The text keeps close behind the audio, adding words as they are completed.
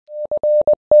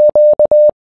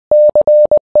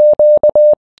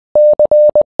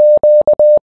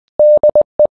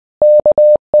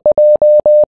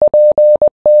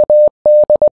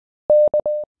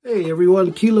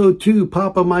everyone, Kilo 2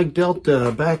 Papa Mike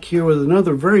Delta back here with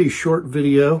another very short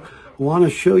video. I want to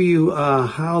show you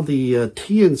how the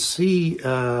TNC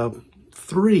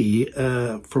 3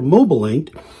 for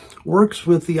Winlink works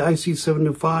with the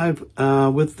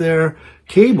IC705 with their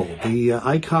cable, the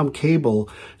Icom cable.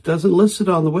 It doesn't list it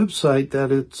on the website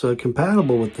that it's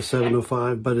compatible with the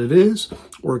 705, but it is.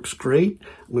 Works great.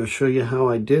 I'm going to show you how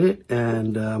I did it,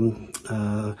 and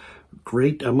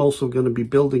great. I'm also going to be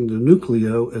building the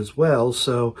Nucleo as well,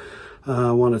 so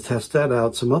I want to test that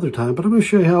out some other time, but I'm going to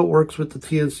show you how it works with the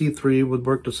TNC3. It would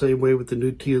work the same way with the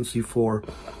new TNC4.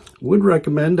 Would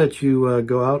recommend that you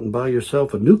go out and buy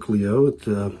yourself a Nucleo. It's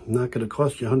not going to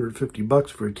cost you $150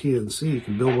 for a TNC. You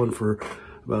can build one for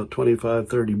about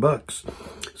 $25-30.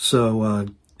 So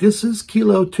this is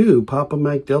Kilo 2 Papa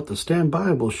Mike Delta. Stand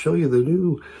by. We'll show you the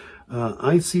new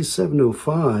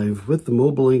IC705 with the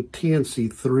Winlink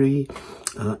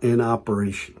TNC3 in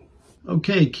operation.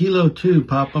 Okay, Kilo 2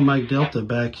 Papa Mike Delta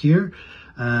back here.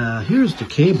 Here's the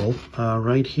cable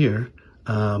right here.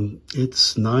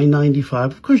 It's $9.95.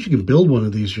 Of course, you can build one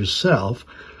of these yourself,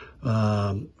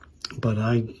 but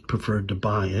I preferred to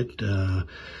buy it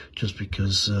just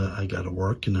because I got to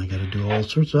work and I got to do all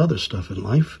sorts of other stuff in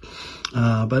life.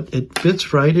 But it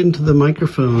fits right into the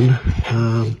microphone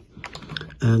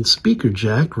and speaker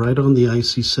jack right on the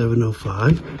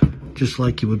IC705, just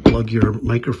like you would plug your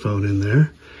microphone in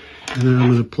there. And then I'm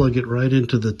going to plug it right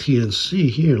into the TNC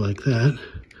here like that.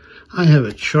 I have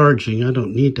it charging. I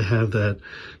don't need to have that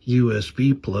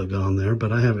USB plug on there,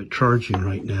 but I have it charging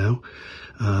right now.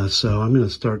 So I'm going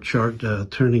to start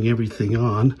turning everything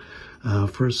on.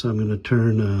 First, I'm going to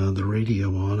turn the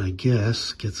radio on, I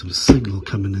guess, get some signal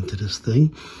coming into this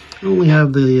thing. I only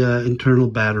have the internal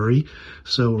battery,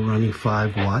 so we're running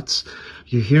 5 watts.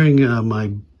 You're hearing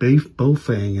my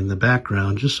Bofang in the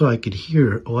background, just so I could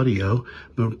hear audio.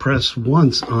 I'm going to press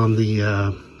once on the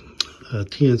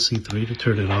TNC3 to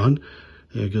turn it on.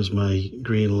 There goes my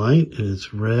green light, and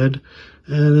it's red,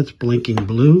 and it's blinking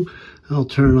blue. I'll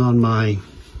turn on my...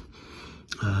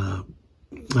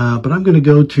 but I'm going to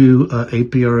go to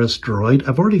APRS Droid.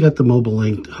 I've already got the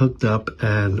Winlink hooked up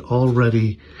and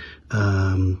already,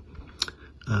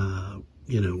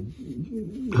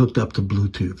 hooked up to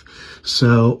Bluetooth.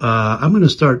 So I'm going to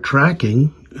start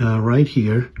tracking right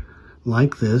here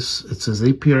like this. It says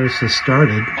APRS has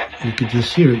started. You can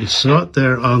just hear it. You saw it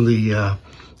there on the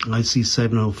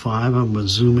IC705. I'm going to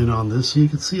zoom in on this so you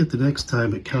can see it the next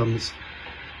time it comes.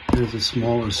 There's a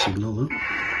smaller signal.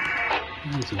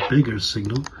 It's a bigger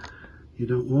signal.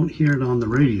 You won't hear it on the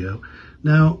radio.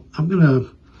 Now,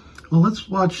 let's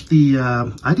watch the,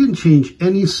 I didn't change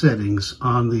any settings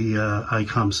on the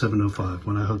Icom 705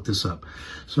 when I hooked this up.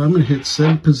 So I'm going to hit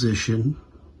send position,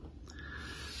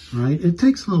 right? It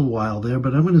takes a little while there,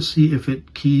 but I'm going to see if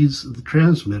it keys the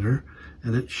transmitter,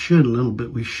 and it should a little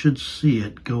bit. We should see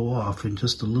it go off in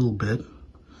just a little bit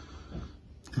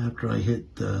after I hit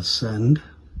send.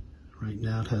 Right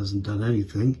now it hasn't done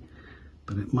anything,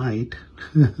 but it might.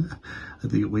 I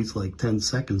think it waits like 10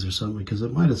 seconds or something because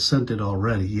it might have sent it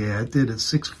already. Yeah, it did. At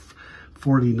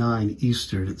 6:49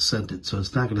 Eastern, it sent it, so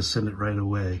it's not going to send it right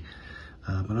away.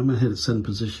 But I'm going to hit send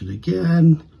position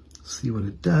again, see what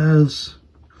it does.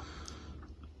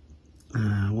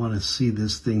 I want to see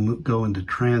this thing go into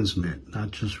transmit,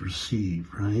 not just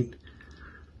receive, right?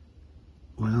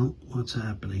 Well, what's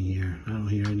happening here? I don't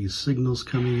hear any signals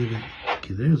coming in.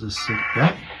 Okay, there's a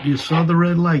signal. You saw the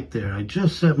red light there. I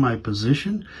just set my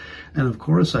position. And of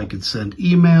course, I can send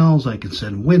emails. I can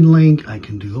send Winlink. I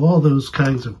can do all those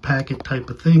kinds of packet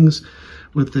type of things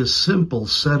with this simple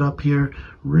setup here.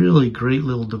 Really great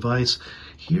little device.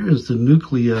 Here is the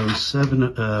Nucleo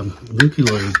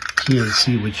Nucleo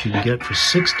TNC, which you can get for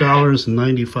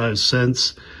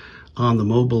 $6.95 on the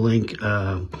Winlink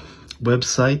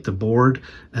website, the board,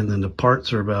 and then the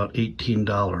parts are about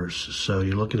 $18. So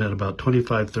you're looking at about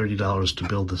 $25-30 to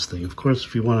build this thing. Of course,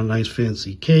 if you want a nice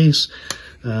fancy case,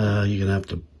 you're going to have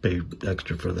to pay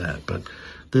extra for that. But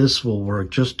this will work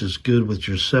just as good with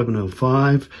your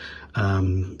 705.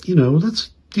 That's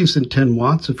decent 10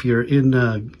 watts. If you're in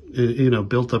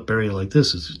built up area like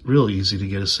this, it's really easy to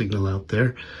get a signal out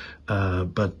there.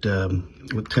 But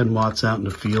with 10 watts out in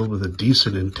the field with a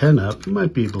decent antenna, you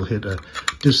might be able to hit a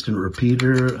distant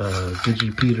repeater,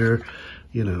 digipeater,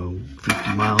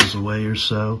 50 miles away or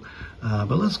so.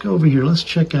 But let's go over here. Let's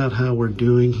check out how we're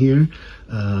doing here.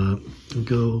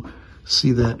 Go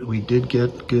see that we did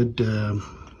get good,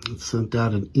 sent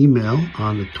out an email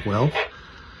on the 12th.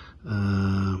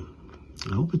 I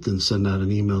hope it didn't send out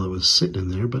an email that was sitting in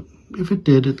there, but if it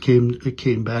did, it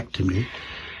came back to me.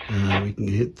 We can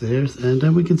hit there, and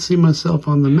then we can see myself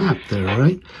on the map there,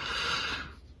 right?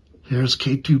 Here's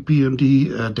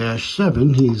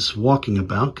K2PMD-7. He's walking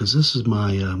about because this is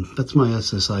my, that's my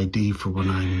SSID for when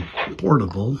I'm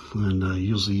portable, and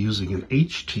usually using an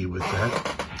HT with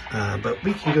that. But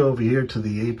we can go over here to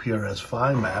the APRS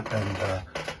 5 map, and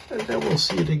then we'll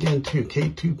see it again too.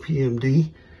 K2PMD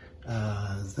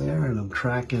is there, and I'm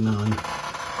tracking on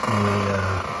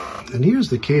my, and here's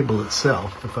the cable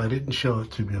itself, if I didn't show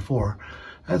it to you before.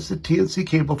 That's the TNC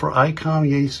cable for Icom,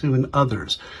 Yaesu, and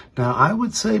others. Now, I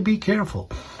would say be careful.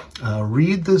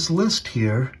 Read this list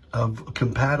here of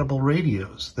compatible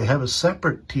radios. They have a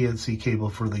separate TNC cable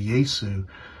for the Yaesu,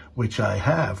 which I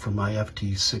have for my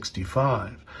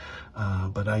FT65.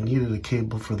 But I needed a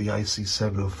cable for the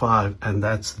IC705, and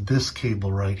that's this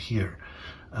cable right here.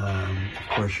 Of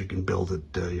course, you can build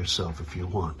it yourself if you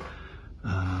want.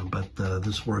 But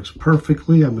this works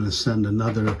perfectly. I'm going to send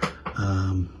another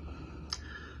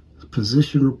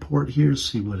position report here,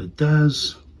 see what it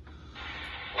does.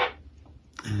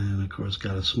 And of course,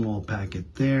 got a small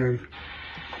packet there.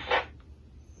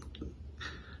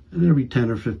 And every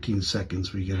 10 or 15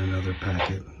 seconds, we get another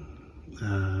packet.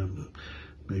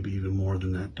 Maybe even more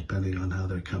than that, depending on how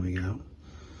they're coming out.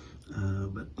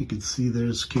 But you can see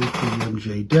there's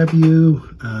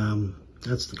K3MJW.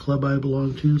 That's the club I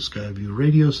belong to, Skyview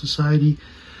Radio Society.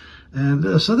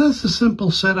 And so that's the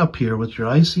simple setup here with your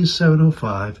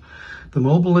IC705, the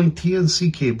Mobile Link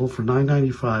TNC cable for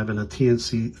 $9.95, and a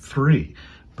TNC 3.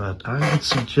 But I would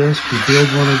suggest you build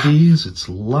one of these. It's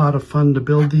a lot of fun to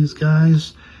build these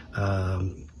guys.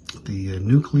 The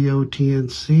Nucleo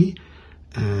TNC,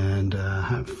 and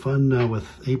have fun with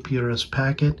APRS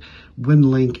packet,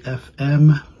 Winlink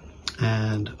FM,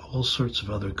 and all sorts of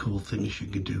other cool things you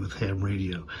can do with ham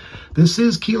radio. This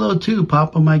is Kilo 2,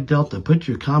 Papa Mike Delta. Put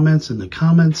your comments in the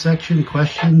comment section,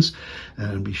 questions,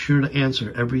 and be sure to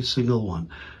answer every single one.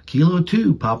 Kilo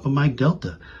 2, Papa Mike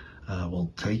Delta.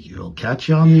 We'll catch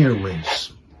you on the airwaves.